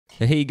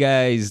Hey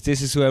guys,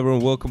 this is whoever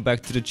and welcome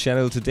back to the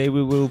channel. Today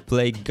we will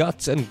play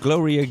Guts and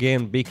Glory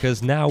again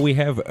because now we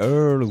have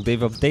Earl. They've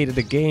updated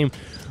the game.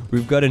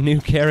 We've got a new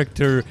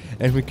character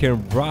and we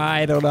can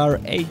ride on our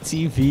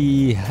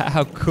ATV.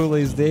 How cool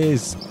is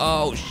this?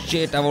 Oh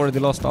shit, I've already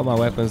lost all my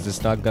weapons. This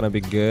is not gonna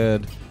be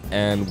good.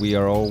 And we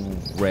are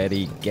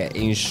already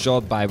getting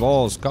shot by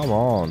balls. Come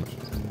on.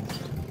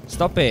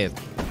 Stop it.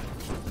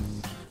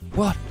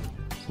 What?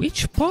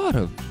 Which part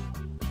of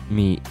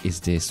me is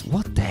this?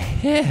 What the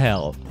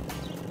hell?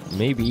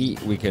 Maybe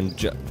we can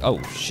jump.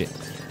 Oh shit.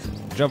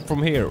 Jump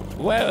from here.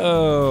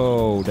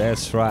 Whoa,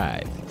 that's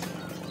right.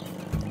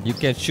 You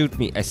can't shoot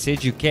me. I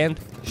said you can't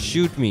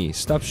shoot me.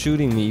 Stop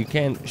shooting me. You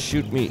can't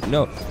shoot me.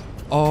 No.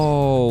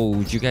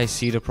 Oh, you guys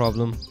see the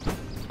problem?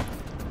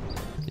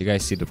 You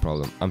guys see the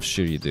problem? I'm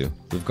sure you do.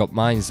 We've got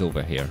mines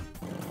over here.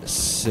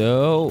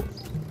 So...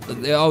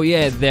 Oh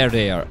yeah, there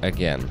they are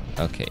again.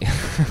 Okay.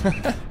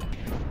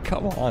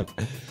 Come on.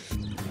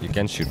 You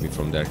can't shoot me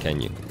from there,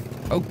 can you?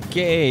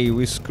 Okay,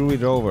 we screwed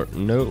it over.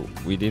 No,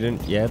 we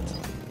didn't yet.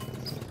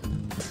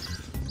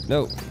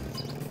 No.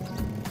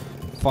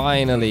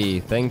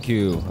 Finally, thank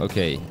you.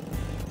 Okay.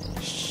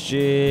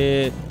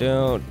 Shit,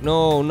 don't.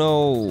 No,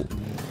 no.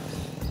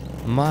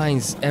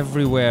 Mines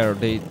everywhere.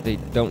 They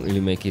don't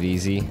really make it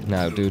easy.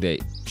 Now, do they?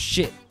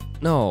 Shit,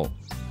 no.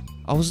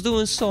 I was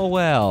doing so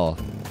well.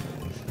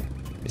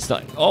 It's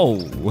not. Oh,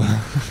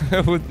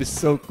 it would be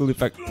so cool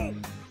if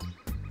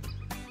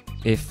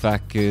I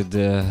could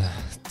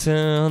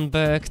turn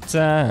back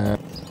time.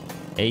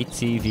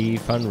 ATV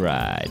fun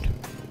ride.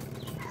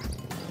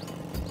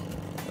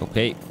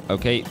 Okay,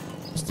 okay.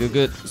 Still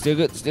good, still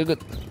good, still good.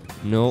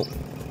 No.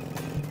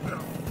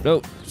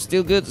 No,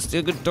 still good,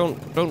 still good. Don't.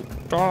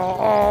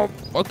 Oh,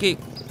 okay.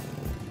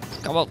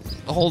 Come on,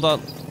 hold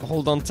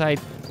on tight,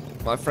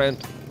 my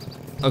friend.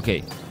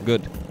 Okay,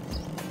 good.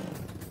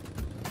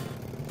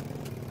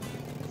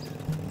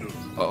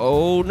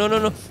 Oh,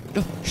 no,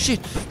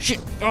 shit,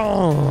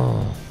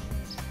 oh.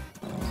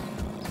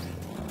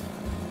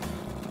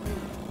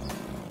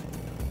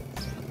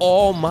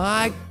 Oh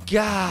my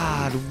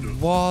god,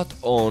 what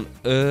on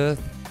earth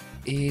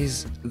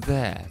is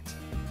that?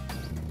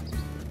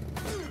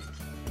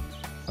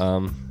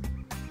 I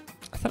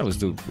thought I was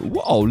doing...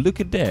 Whoa, look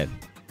at that.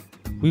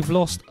 We've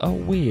lost a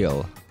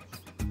wheel.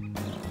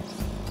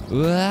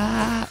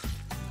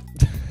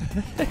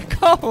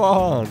 Come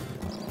on.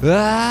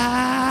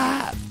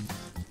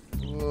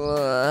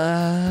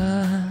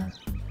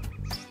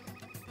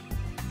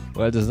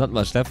 Well, there's not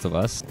much left of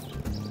us.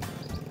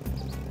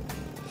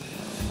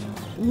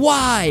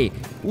 Why?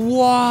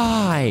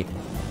 Why?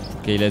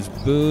 Okay, let's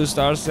boost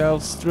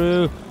ourselves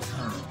through.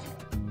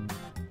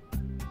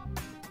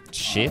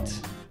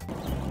 Shit.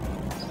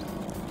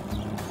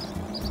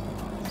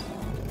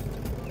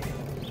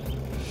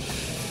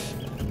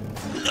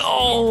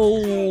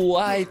 No!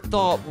 I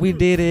thought we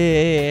did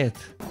it.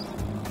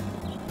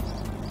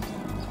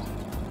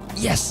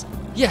 Yes!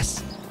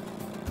 Yes!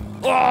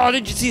 Oh,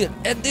 did you see it?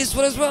 And this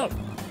one as well.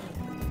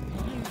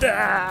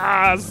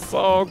 Ah,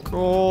 so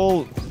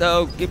cool.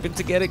 No, keep it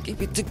together,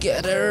 keep it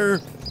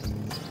together.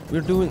 We're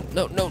doing...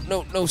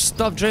 No,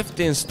 stop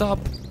drifting, stop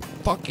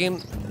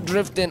fucking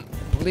drifting,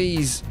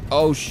 please.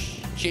 Oh,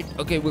 shit.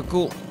 Okay, we're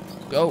cool.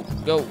 Go.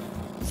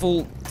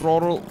 Full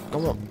throttle.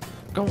 Come on.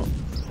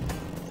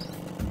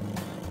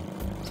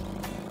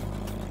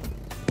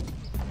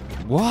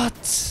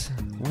 What?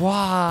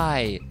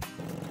 Why?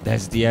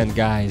 That's the end,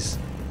 guys.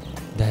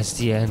 That's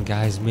the end,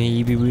 guys.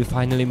 Maybe we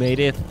finally made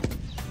it.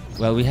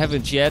 Well, we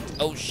haven't yet.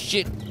 Oh,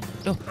 shit.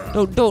 No.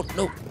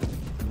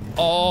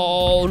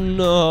 Oh, no.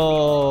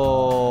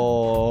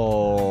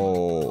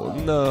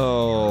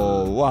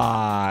 No.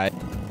 Why?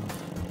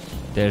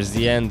 There's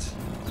the end.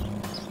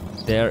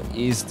 There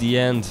is the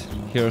end.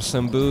 Here's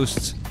some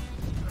boosts.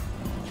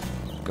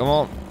 Come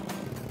on.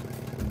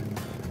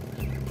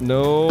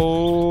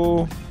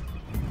 No.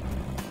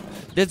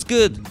 That's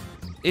good.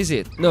 Is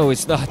it? No,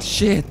 it's not.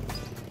 Shit.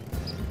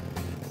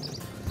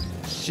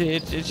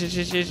 Shit.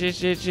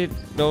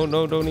 No,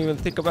 don't even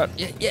think about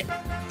it. Yeah.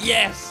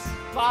 Yes!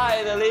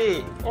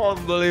 Finally!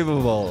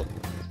 Unbelievable.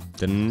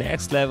 The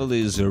next level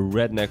is a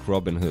Redneck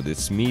Robin Hood.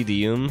 It's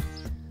medium.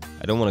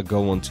 I don't want to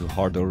go on to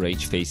hard or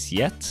rage face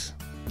yet.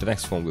 The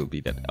next one will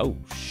be that. Oh,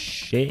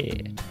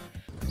 shit.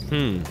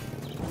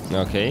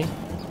 Okay.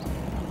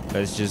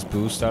 Let's just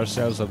boost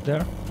ourselves up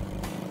there.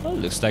 Oh,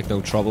 looks like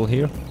no trouble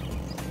here.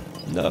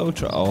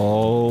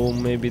 Oh,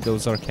 maybe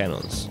those are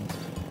cannons.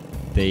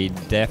 They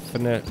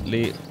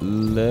definitely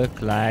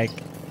look like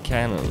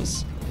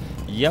cannons.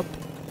 Yep.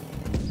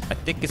 I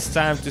think it's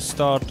time to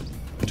start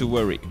to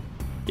worry.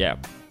 Yeah,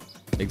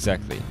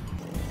 exactly.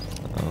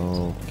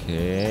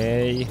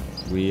 Okay.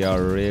 We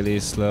are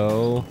really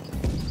slow.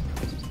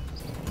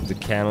 The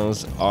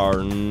cannons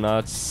are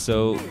not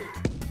so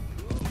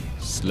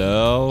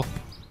slow.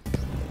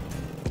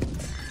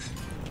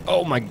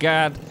 Oh my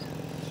god.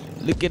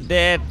 Look at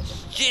that.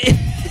 Shit.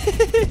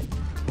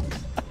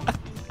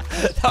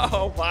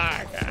 Oh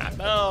my god,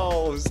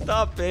 no,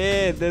 stop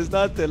it. There's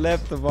nothing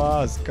left of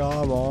us.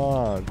 Come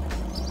on.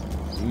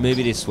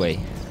 Maybe this way.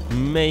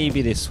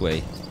 maybe this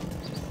way.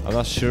 I'm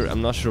not sure.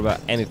 I'm not sure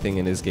about anything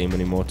in this game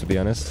anymore, to be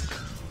honest.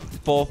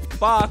 For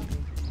fuck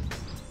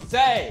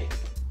sake!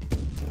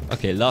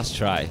 Okay, last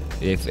try.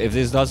 If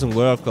this doesn't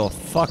work, well,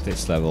 fuck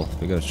this level.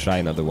 We're gonna try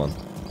another one.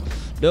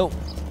 No,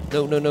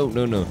 no, no, no,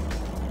 no, no.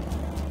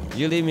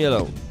 You leave me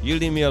alone. You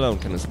leave me alone,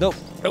 Kenneth. No,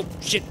 no,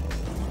 shit.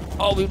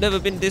 Oh, we've never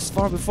been this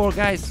far before,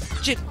 guys.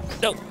 Shit,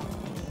 no.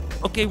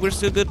 Okay, we're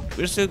still good.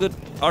 We're still good.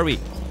 Are we?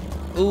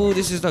 Ooh,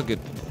 this is not good.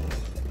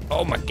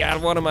 Oh my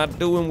god, what am I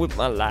doing with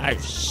my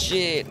life?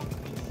 Shit.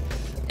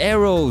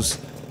 Arrows,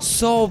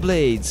 saw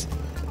blades,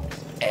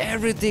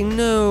 everything.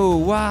 No,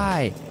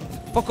 why?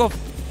 Fuck off.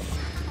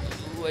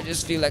 Ooh, I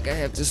just feel like I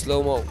have to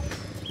slow-mo.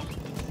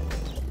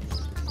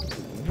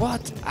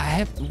 What? I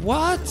have...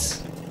 What?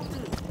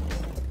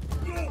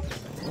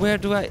 Where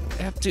do I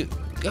have to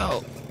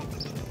go?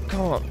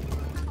 Come on.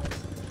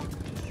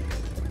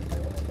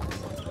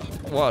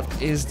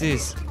 What is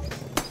this?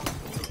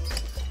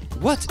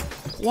 What?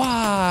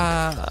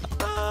 Why?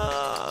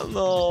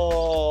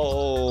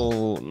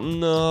 No.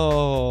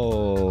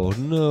 No.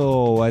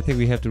 No. I think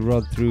we have to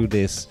run through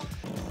this.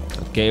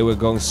 Okay, we're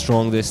going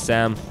strong this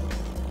time.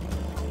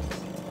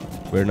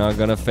 We're not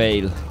gonna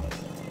fail.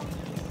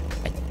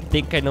 I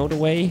think I know the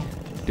way.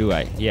 Do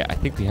I? Yeah, I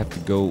think we have to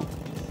go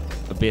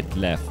a bit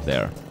left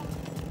there.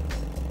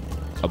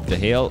 Up the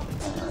hill.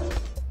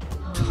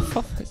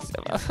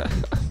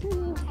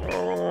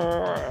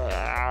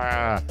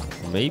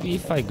 Maybe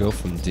if I go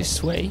from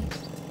this way?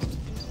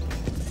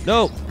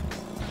 No!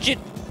 Shit!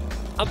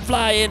 I'm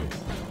flying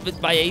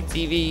with my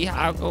ATV.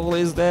 How cool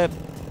is that?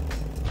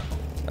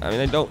 I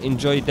mean, I don't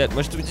enjoy it that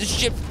much to be this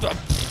ship.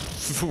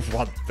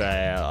 What the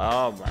hell?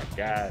 Oh my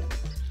god.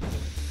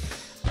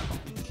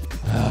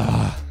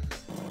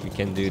 We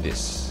can do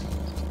this.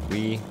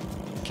 We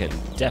can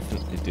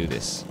definitely do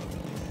this.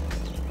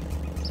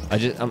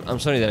 I'm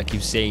sorry that I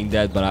keep saying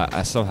that, but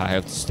I somehow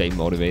have to stay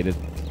motivated,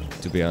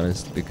 to be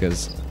honest,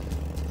 because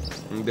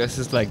this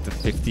is like the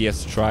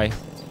 50th try.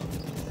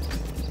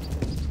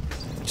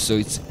 So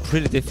it's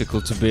pretty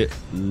difficult to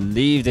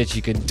believe that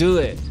you can do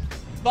it.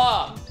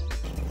 Fuck!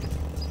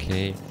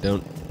 Okay,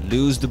 don't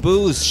lose the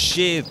boost.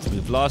 Shit,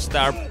 we've lost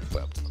our...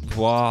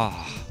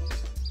 Wow.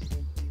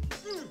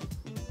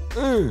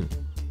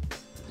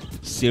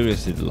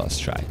 Seriously, the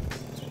last try.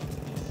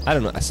 I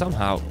don't know, I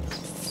somehow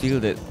feel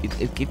that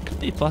it could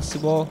be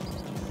possible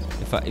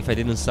if I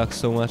didn't suck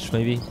so much,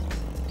 maybe.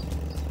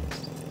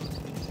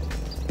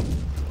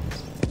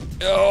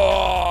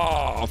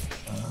 Oh,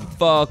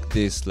 fuck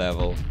this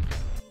level.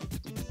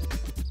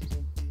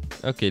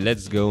 Okay,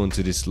 let's go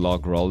into this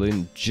log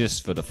rolling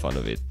just for the fun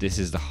of it. This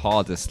is the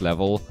hardest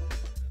level.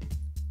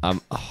 I'm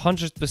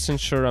 100%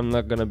 sure I'm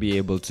not gonna be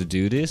able to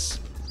do this,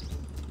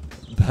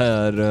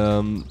 but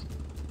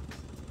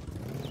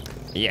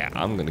yeah,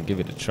 I'm gonna give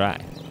it a try.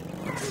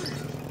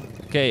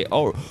 Okay,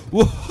 oh,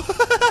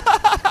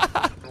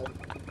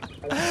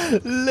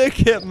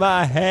 look at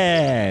my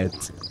head.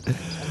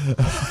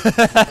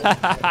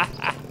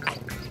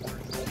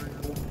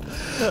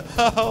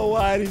 Oh,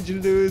 why did you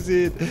lose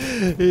it?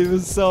 It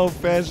was so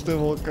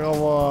fashionable,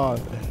 come on.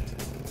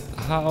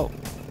 How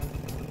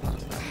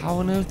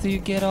on earth do you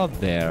get up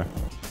there?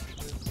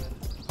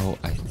 Oh,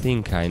 I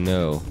think I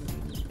know.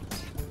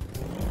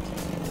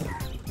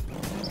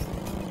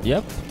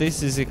 Yep,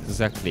 this is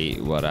exactly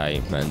what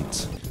I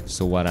meant.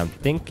 So what I'm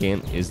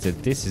thinking is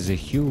that this is a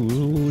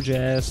huge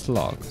ass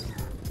log.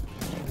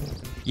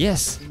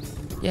 Yes,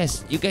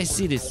 yes, you guys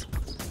see this?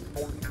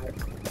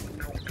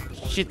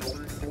 Shit.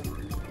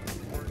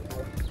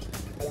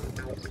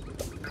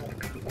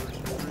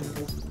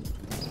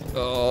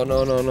 Oh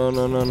no no no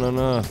no no no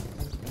no!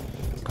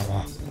 Come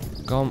on,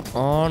 come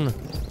on!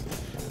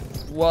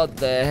 What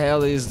the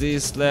hell is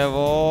this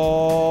level?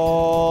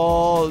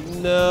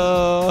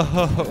 No!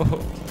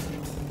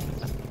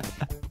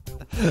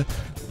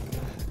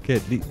 Okay,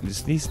 at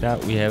least now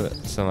we have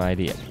some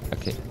idea.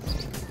 Okay.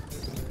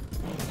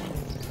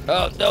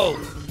 Oh no!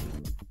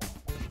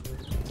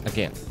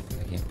 Again.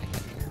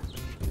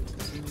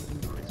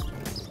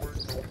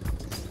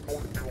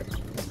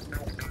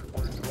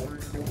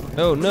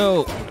 No,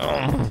 no!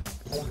 Oh.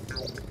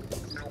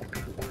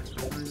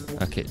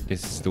 Okay,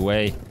 this is the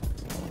way.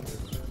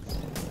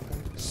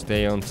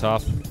 Stay on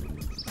top.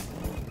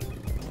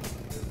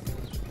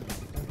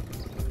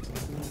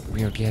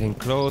 We are getting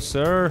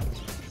closer.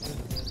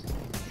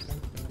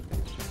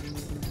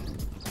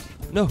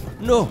 No,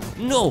 no,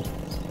 no!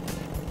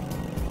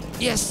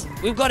 Yes,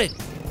 we've got it!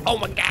 Oh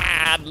my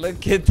god,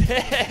 look at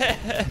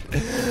that!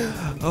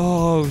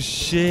 Oh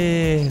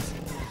shit!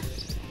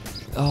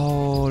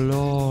 Oh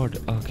lord,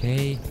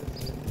 okay.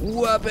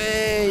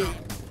 Whoopee!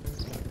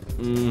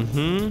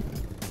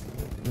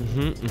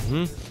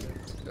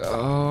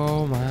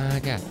 Oh my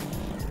god.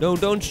 No,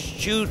 don't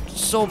shoot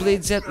saw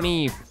blades at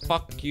me!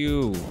 Fuck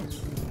you!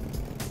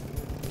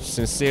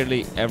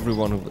 Sincerely,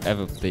 everyone who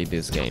ever played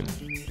this game.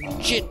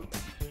 Shit!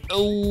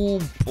 Oh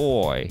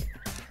boy.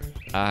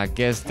 I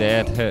guess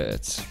that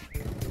hurts.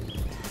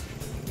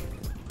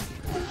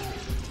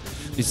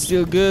 It's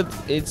still good.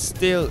 It's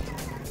still...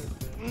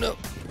 No.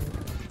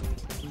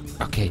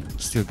 Okay,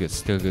 still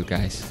good,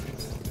 guys.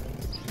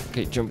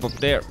 Okay, jump up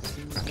there.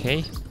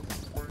 Okay.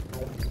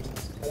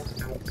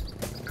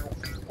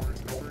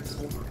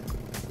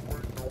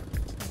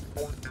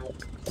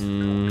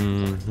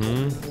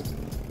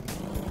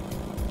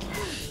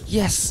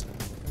 Yes,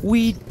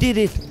 we did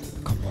it.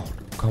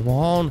 Come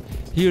on.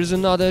 Here's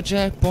another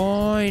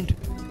checkpoint.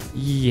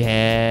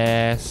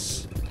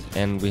 Yes.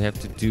 And we have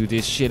to do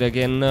this shit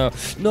again now.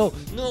 No.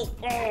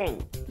 Oh.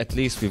 At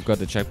least we've got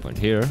the checkpoint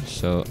here,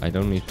 so I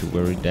don't need to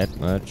worry that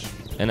much.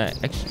 And I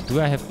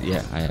actually,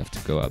 yeah, I have to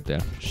go up there.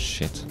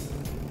 Shit.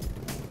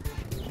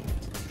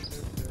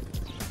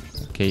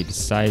 Okay, the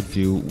side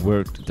view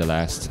worked the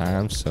last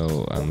time,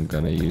 so I'm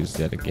gonna use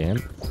that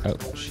again. Oh,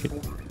 shit.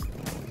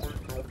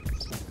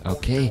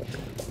 Okay.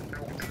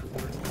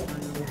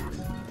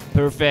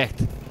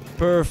 Perfect.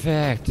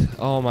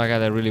 Oh my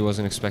god, I really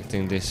wasn't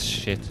expecting this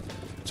shit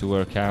to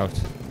work out.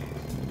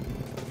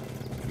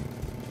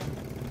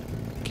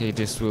 Okay,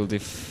 this will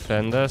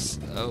defend us.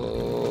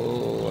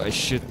 Oh, I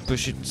should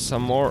push it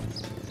some more.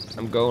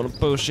 I'm gonna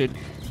push it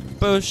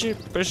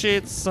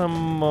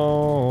some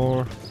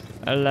more.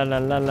 La la la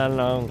la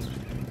la.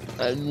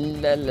 La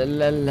la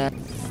la la.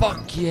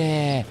 Fuck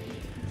yeah.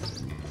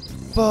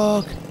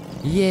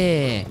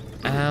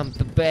 I'm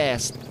the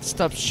best.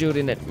 Stop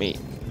shooting at me.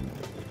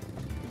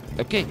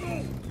 Okay.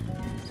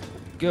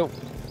 Go.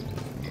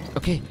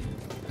 Okay,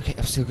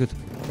 I'm still good.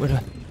 Where do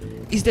I...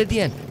 Is that the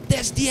end?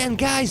 That's the end,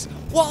 guys!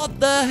 What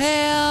the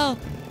hell?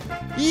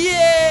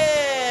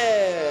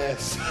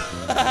 Yes!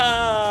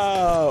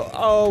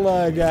 Oh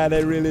my god, I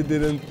really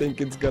didn't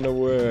think it's gonna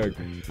work.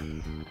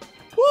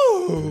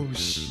 Woo!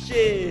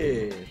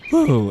 Shit!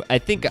 Woo! I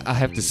think I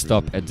have to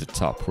stop at the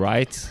top,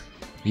 right?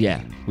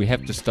 Yeah, we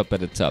have to stop at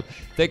the top.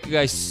 Thank you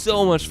guys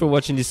so much for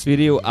watching this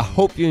video. I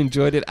hope you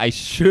enjoyed it. I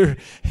sure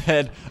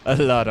had a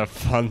lot of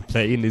fun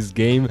playing this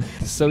game.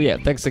 So yeah,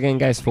 thanks again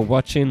guys for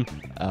watching.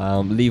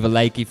 Leave a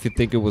like if you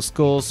think it was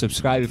cool.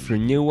 Subscribe if you're a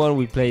new one.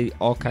 We play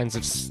all kinds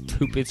of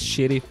stupid,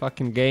 shitty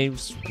fucking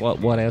games.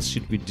 What else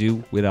should we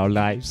do with our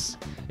lives?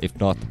 If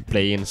not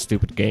playing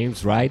stupid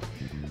games, right?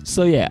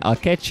 So yeah, I'll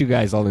catch you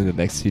guys all in the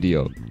next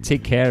video.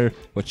 Take care,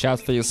 watch out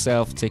for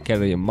yourself, take care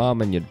of your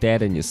mom and your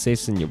dad and your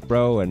sis and your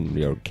bro and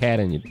your cat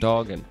and your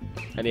dog and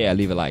yeah,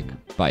 leave a like.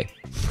 Bye.